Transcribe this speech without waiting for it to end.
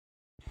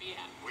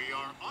We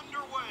are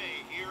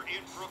underway here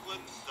in Brooklyn.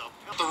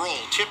 The roll,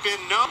 tip in,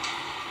 no.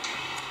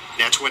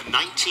 Nets went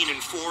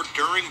 19-4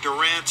 during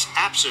Durant's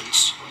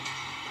absence.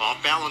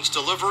 Off-balance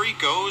delivery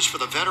goes for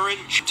the veteran,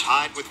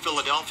 tied with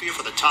Philadelphia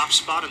for the top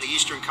spot in the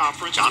Eastern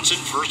Conference. Johnson,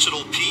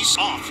 versatile piece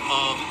off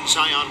of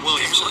Zion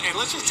Williamson. And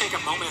let's just take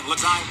a moment and look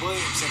at Zion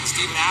Williamson.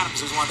 Steven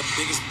Adams is one of the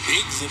biggest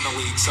bigs in the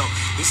league. So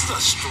this is a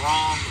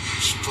strong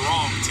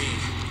team.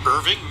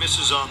 Irving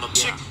misses on the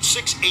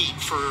 6'8"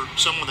 for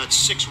someone that's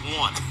 6'1".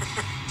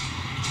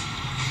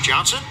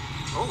 Johnson?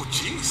 Oh,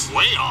 jeez.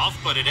 Way off,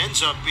 but it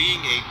ends up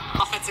being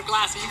a offensive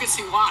glass, and you can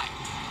see why.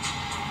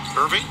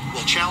 Irving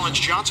will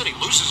challenge Johnson. He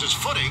loses his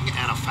footing,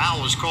 and a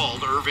foul is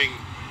called. Irving,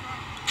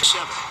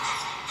 7.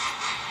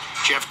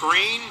 Jeff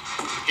Green,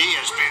 he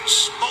has been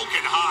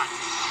smoking hot.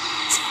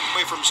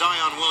 Away from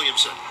Zion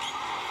Williamson.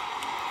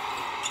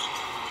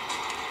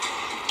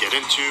 Get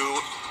into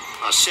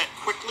a set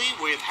quickly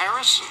with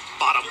Harris.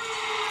 Bottom.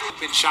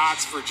 Open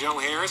shots for Joe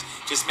Harris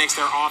just makes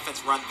their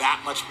offense run that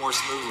much more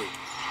smoothly.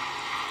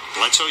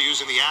 Bledsoe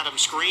using the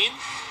Adams screen.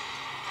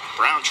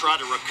 Brown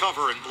tried to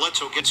recover, and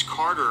Bledsoe gets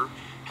Carter.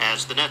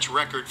 Has the Nets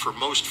record for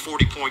most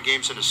 40-point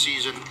games in a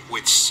season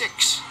with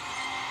 6.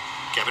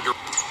 Kevin Durant.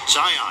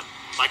 Zion,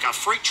 like a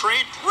freight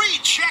train,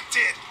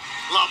 rejected.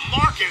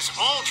 LaMarcus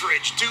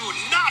Aldridge, do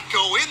not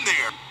go in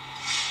there.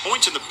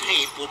 Points in the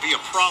paint will be a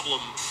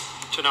problem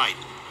tonight.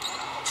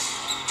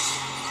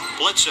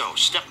 Bledsoe,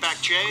 step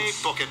back Jay,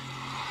 book it.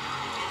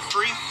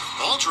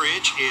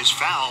 Aldridge is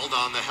fouled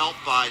on the help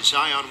by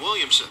Zion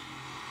Williamson.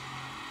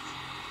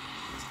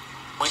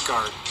 Point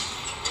guard.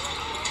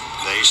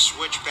 They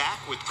switch back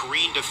with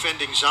Green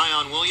defending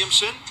Zion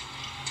Williamson.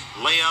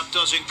 Layup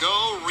doesn't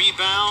go.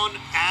 Rebound.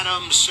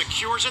 Adams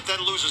secures it,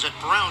 then loses it.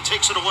 Brown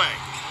takes it away.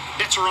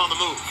 Nets are on the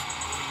move.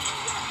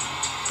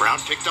 Brown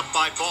picked up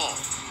by Ball.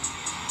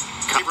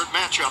 Favorite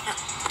matchup.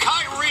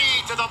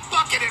 Kyrie to the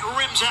bucket. It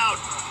rims out.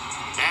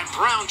 And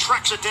Brown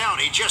tracks it down.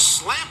 He just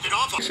slammed it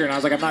off. And I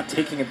was like, I'm not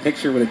taking a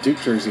picture with a Duke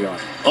jersey on.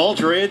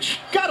 Aldridge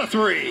got a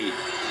 3.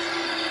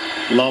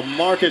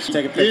 LaMarcus.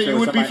 Take a picture. You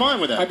would be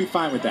fine with that. I'd be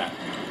fine with that.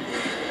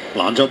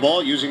 Lonzo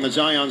Ball using the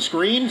Zion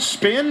screen.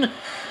 Spin.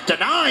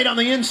 Denied on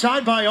the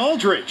inside by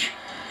Aldridge.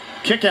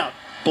 Kick out.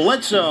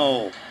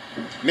 Bledsoe.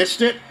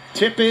 Missed it.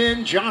 Tip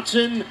in.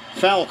 Johnson.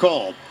 Foul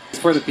called.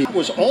 For the people.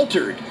 Was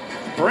altered.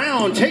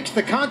 Brown takes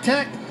the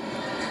contact.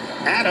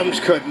 Adams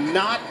could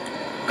not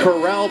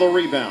corral the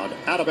rebound.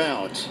 Out of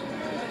bounds.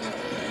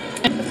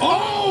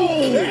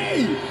 Oh!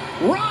 Okay.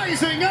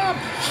 Rising up.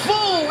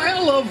 Full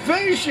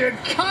elevation.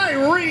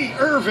 Kyrie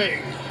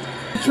Irving.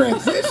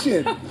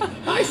 Transition.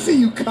 I see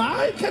you,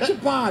 Kai. Catch your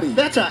body.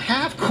 That's a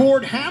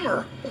half-court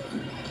hammer.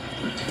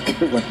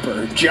 Good one,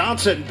 Bird.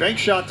 Johnson, bank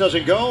shot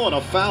doesn't go, and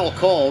a foul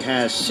call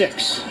has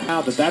 6.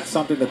 Now that's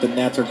something that the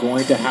Nets are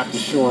going to have to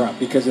shore up,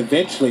 because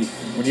eventually,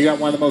 when you got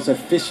one of the most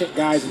efficient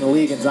guys in the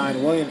league in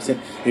Zion Williamson,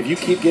 if you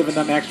keep giving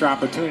them extra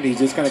opportunities,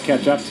 it's going to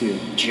catch up to you.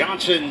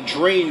 Johnson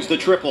drains the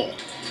triple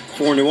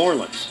for New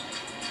Orleans.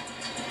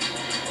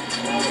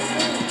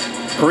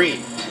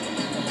 Green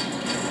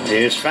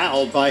is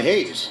fouled by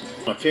Hayes.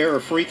 A pair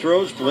of free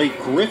throws. Blake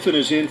Griffin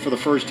is in for the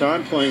first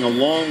time, playing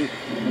along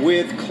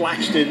with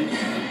Claxton,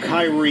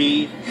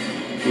 Kyrie,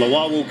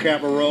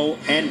 Luwawu-Cabarrot,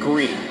 and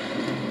Green.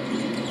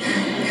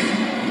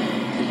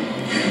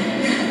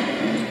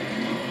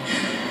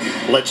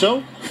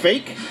 Bledsoe,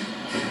 fake.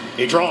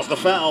 He draws the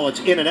foul.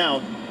 It's in and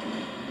out.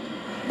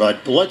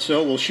 But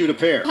Bledsoe will shoot a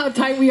pair. How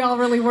tight we all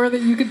really were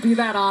that you could be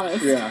that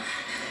honest. Yeah.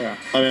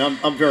 I mean,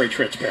 I'm very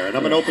transparent.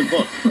 I'm an open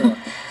book.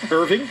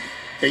 Irving,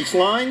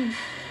 baseline.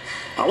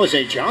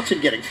 Alize Johnson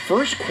getting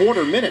first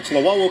quarter minutes.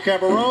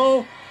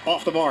 Luwawu-Cabarrot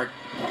off the mark.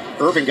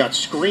 Irving got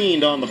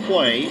screened on the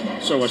play,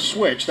 so a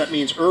switch. That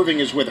means Irving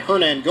is with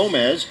Hernan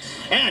Gomez.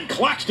 And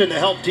Claxton to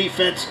help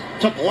defense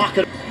to block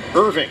it.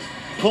 Irving,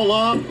 pull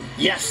up.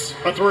 Yes,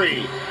 a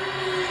 3.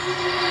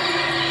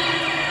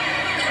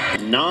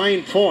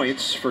 9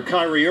 points for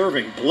Kyrie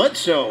Irving.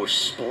 Bledsoe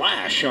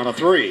splash on a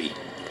 3.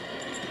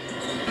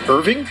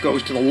 Irving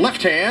goes to the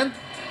left hand.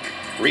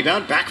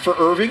 Rebound back for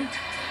Irving.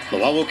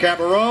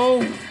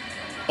 Luwawu-Cabarrot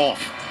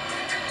off.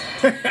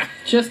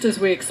 Just as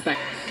we expect.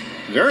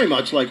 Very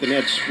much like the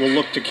Nets will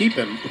look to keep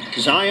him.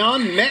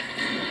 Zion met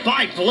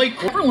by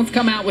Blake. Everyone's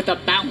come out with a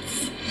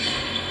bounce.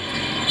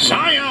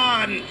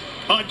 Zion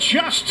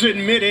adjusts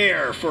in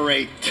midair for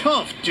a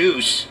tough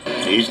deuce.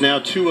 He's now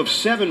 2 of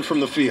 7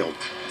 from the field.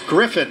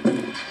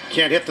 Griffin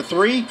can't hit the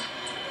 3.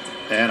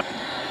 And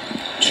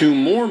 2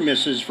 more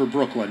misses for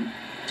Brooklyn.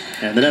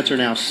 And the Nets are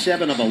now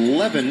 7 of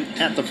 11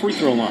 at the free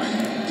throw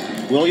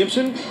line.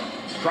 Williamson,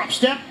 drop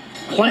step,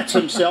 plants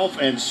himself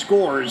and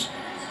scores.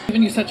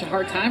 Giving you such a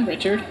hard time,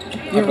 Richard.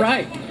 You're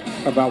right.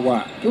 About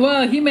what?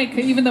 Well,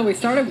 even though we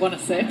started 1 of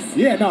 6.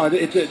 Yeah, no,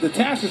 the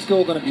task is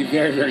still going to be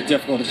very, very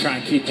difficult to try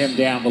and keep him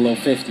down below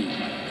 50.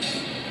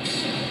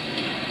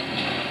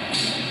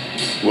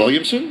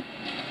 Williamson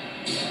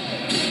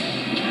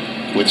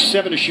with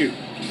 7 to shoot.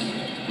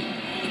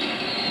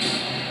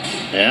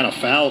 And a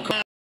foul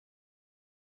call.